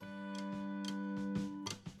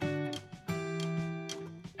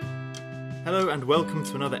Hello and welcome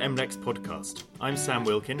to another MLEX podcast. I'm Sam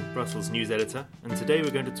Wilkin, Brussels news editor, and today we're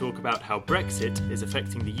going to talk about how Brexit is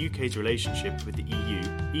affecting the UK's relationship with the EU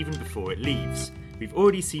even before it leaves. We've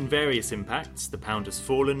already seen various impacts. The pound has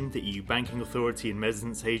fallen, the EU Banking Authority and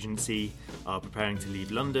Medicines Agency are preparing to leave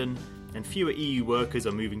London, and fewer EU workers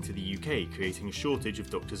are moving to the UK, creating a shortage of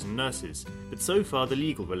doctors and nurses. But so far the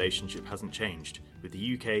legal relationship hasn't changed, with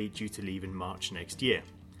the UK due to leave in March next year.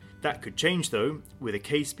 That could change, though, with a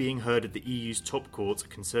case being heard at the EU's top court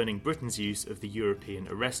concerning Britain's use of the European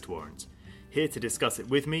arrest warrant. Here to discuss it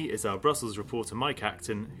with me is our Brussels reporter Mike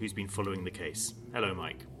Acton, who's been following the case. Hello,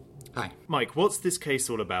 Mike. Hi. Mike, what's this case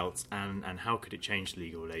all about, and how could it change the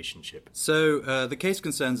legal relationship? So the case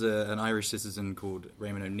concerns an Irish citizen called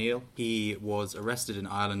Raymond O'Neill. He was arrested in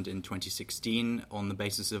Ireland in 2016 on the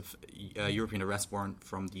basis of a European arrest warrant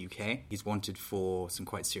from the UK. He's wanted for some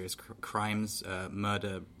quite serious crimes,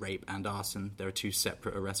 murder, rape and arson. There are two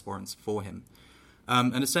separate arrest warrants for him.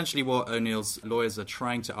 And essentially what O'Neill's lawyers are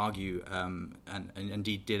trying to argue, and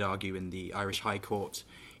indeed did argue in the Irish High Court,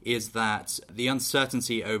 is that the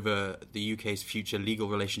uncertainty over the UK's future legal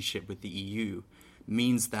relationship with the EU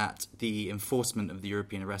means that the enforcement of the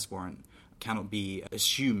European arrest warrant cannot be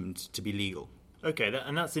assumed to be legal. Okay,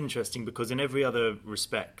 and that's interesting because in every other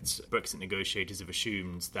respect, Brexit negotiators have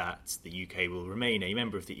assumed that the UK will remain a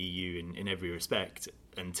member of the EU in every respect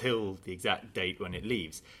until the exact date when it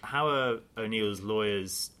leaves. How are O'Neill's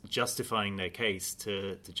lawyers justifying their case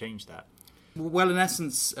to change that? Well, in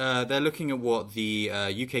essence, they're looking at what the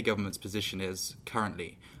UK government's position is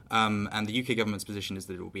currently. And the UK government's position is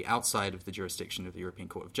that it will be outside of the jurisdiction of the European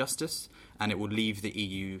Court of Justice, and it will leave the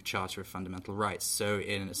EU Charter of Fundamental Rights. So,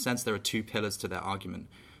 in a sense, there are two pillars to their argument.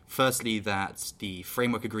 Firstly, that the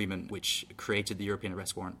framework agreement which created the European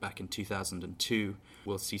arrest warrant back in 2002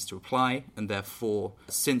 will cease to apply, and therefore,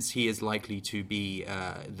 since he is likely to be,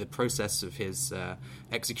 the process of his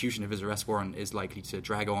execution of his arrest warrant is likely to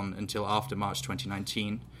drag on until after March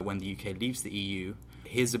 2019, when the UK leaves the EU,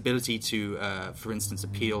 his ability to, for instance,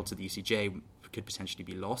 appeal to the ECJ could potentially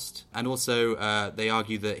be lost. And also, they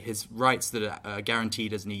argue that his rights that are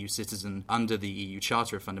guaranteed as an EU citizen under the EU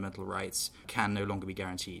Charter of Fundamental Rights can no longer be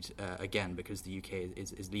guaranteed again because the UK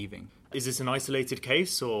is leaving. Is this an isolated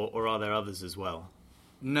case, or are there others as well?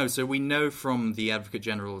 No, so we know from the Advocate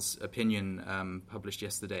General's opinion published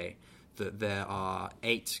yesterday that there are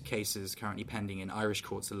 8 cases currently pending in Irish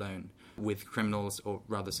courts alone, with criminals, or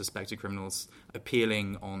rather suspected criminals,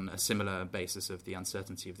 appealing on a similar basis of the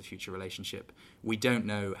uncertainty of the future relationship. We don't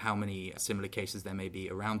know how many similar cases there may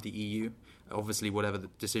be around the EU. Obviously, whatever the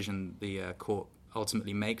decision the court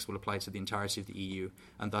ultimately makes will apply to the entirety of the EU,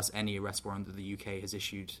 and thus any arrest warrant that the UK has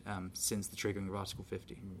issued since the triggering of Article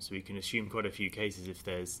 50. So we can assume quite a few cases if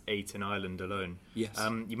there's 8 in Ireland alone. Yes.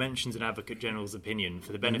 You mentioned an Advocate General's opinion.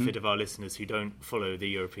 For the benefit of our listeners who don't follow the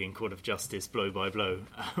European Court of Justice blow by blow,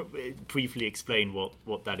 briefly explain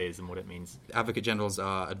what that is and what it means. Advocate Generals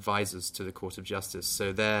are advisors to the Court of Justice,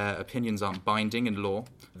 so their opinions aren't binding in law.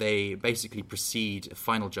 They basically precede a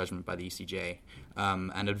final judgment by the ECJ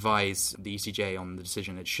and advise the ECJ on the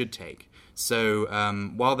decision it should take. So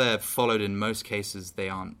while they're followed in most cases, they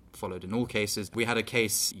aren't followed in all cases. We had a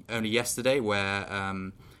case only yesterday where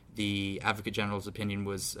the Advocate General's opinion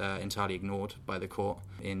was entirely ignored by the court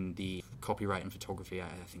in the copyright and photography, I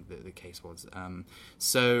think the case was.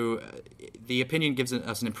 So the opinion gives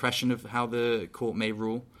us an impression of how the court may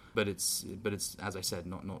rule, but it's as I said,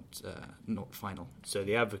 not final. So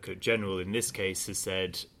the Advocate General in this case has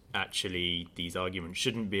said, actually, these arguments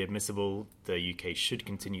shouldn't be admissible. The UK should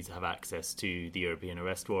continue to have access to the European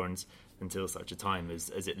arrest warrants until such a time as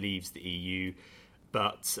it leaves the EU.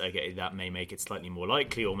 But again, that may make it slightly more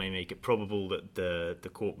likely or may make it probable that the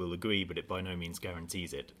court will agree, but it by no means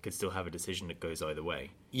guarantees it. It could still have a decision that goes either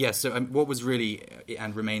way. Yes, so what was really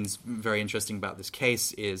and remains very interesting about this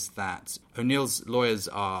case is that O'Neill's lawyers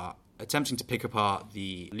are attempting to pick apart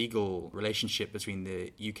the legal relationship between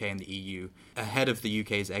the UK and the EU ahead of the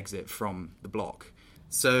UK's exit from the bloc.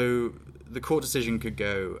 So the court decision could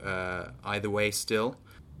go either way still.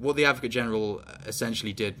 What the Advocate General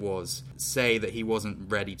essentially did was say that he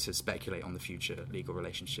wasn't ready to speculate on the future legal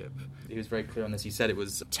relationship. He was very clear on this. He said it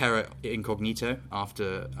was terra incognito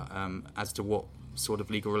after as to what sort of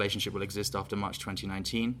legal relationship will exist after March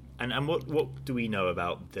 2019. And what do we know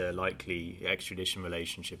about the likely extradition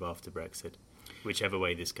relationship after Brexit, whichever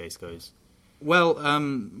way this case goes? Well,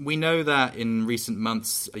 we know that in recent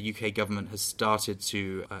months, the UK government has started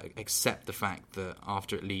to accept the fact that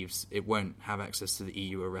after it leaves, it won't have access to the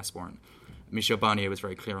EU arrest warrant. Michel Barnier was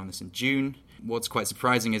very clear on this in June. What's quite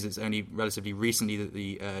surprising is it's only relatively recently that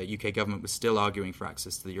the UK government was still arguing for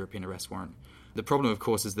access to the European arrest warrant. The problem, of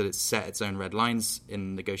course, is that it's set its own red lines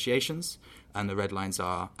in negotiations, and the red lines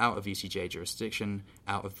are out of ECJ jurisdiction,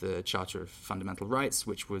 out of the Charter of Fundamental Rights,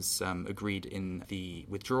 which was agreed in the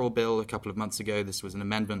withdrawal bill a couple of months ago. This was an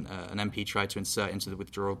amendment an MP tried to insert into the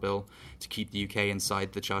withdrawal bill to keep the UK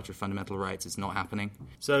inside the Charter of Fundamental Rights. It's not happening.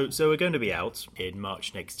 So we're going to be out in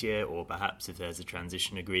March next year, or perhaps if there's a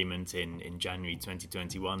transition agreement in January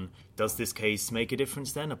 2021. Does this case make a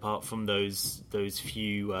difference then, apart from those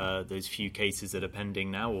few cases that are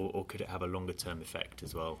pending now, or could it have a longer-term effect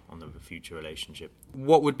as well on the future relationship?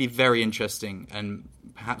 What would be very interesting, and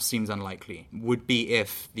perhaps seems unlikely, would be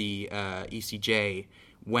if the ECJ,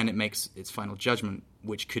 when it makes its final judgment,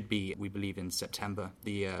 which could be, we believe, in September,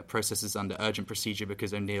 the process is under urgent procedure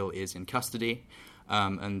because O'Neill is in custody,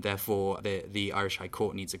 and therefore the Irish High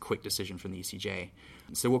Court needs a quick decision from the ECJ.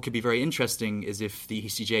 So what could be very interesting is if the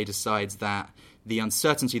ECJ decides that the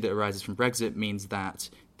uncertainty that arises from Brexit means that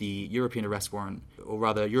the European arrest warrant, or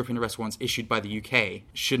rather European arrest warrants issued by the UK,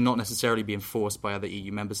 should not necessarily be enforced by other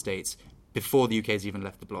EU member states before the UK has even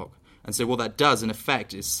left the bloc. And so what that does, in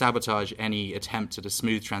effect, is sabotage any attempt at a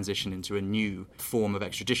smooth transition into a new form of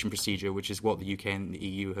extradition procedure, which is what the UK and the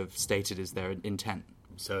EU have stated is their intent.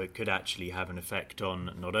 So it could actually have an effect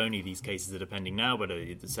on not only these cases that are pending now, but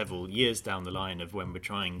several years down the line of when we're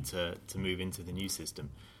trying to move into the new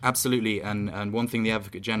system. Absolutely, and one thing the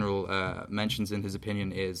Advocate General mentions in his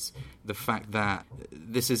opinion is the fact that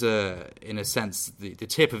this is, in a sense, the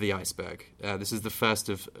tip of the iceberg. This is the first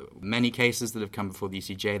of many cases that have come before the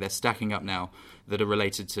ECJ. They're stacking up now that are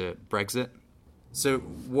related to Brexit. So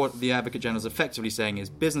what the Advocate General is effectively saying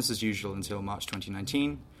is business as usual until March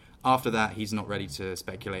 2019. After that, he's not ready to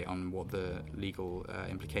speculate on what the legal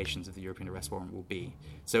implications of the European arrest warrant will be.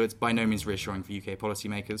 So it's by no means reassuring for UK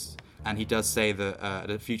policymakers. And he does say that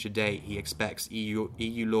at a future date, he expects EU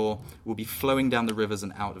law will be flowing down the rivers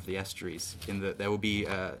and out of the estuaries, in that there will be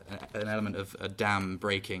an element of a dam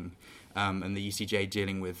breaking, and the ECJ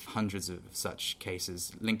dealing with hundreds of such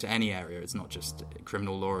cases linked to any area. It's not just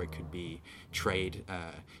criminal law, it could be trade,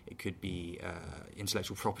 it could be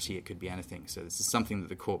intellectual property, it could be anything. So this is something that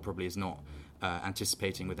the court probably is not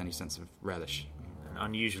anticipating with any sense of relish. An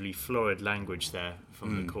unusually florid language there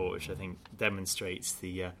from the court, which I think demonstrates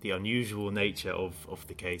the unusual nature of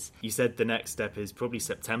the case. You said the next step is probably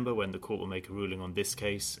September, when the court will make a ruling on this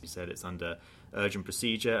case. You said it's under urgent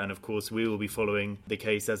procedure, and of course we will be following the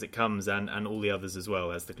case as it comes, and all the others as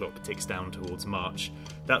well, as the clock ticks down towards March.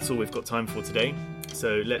 That's all we've got time for today,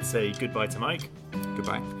 so let's say goodbye to Mike.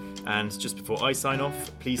 Goodbye. And just before I sign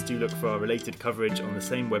off, please do look for our related coverage on the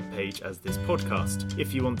same webpage as this podcast.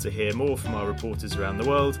 If you want to hear more from our reporters around the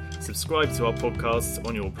world, subscribe to our podcasts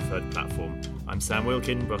on your preferred platform. I'm Sam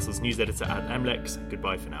Wilkin, Brussels news editor at MLEX.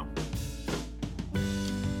 Goodbye for now.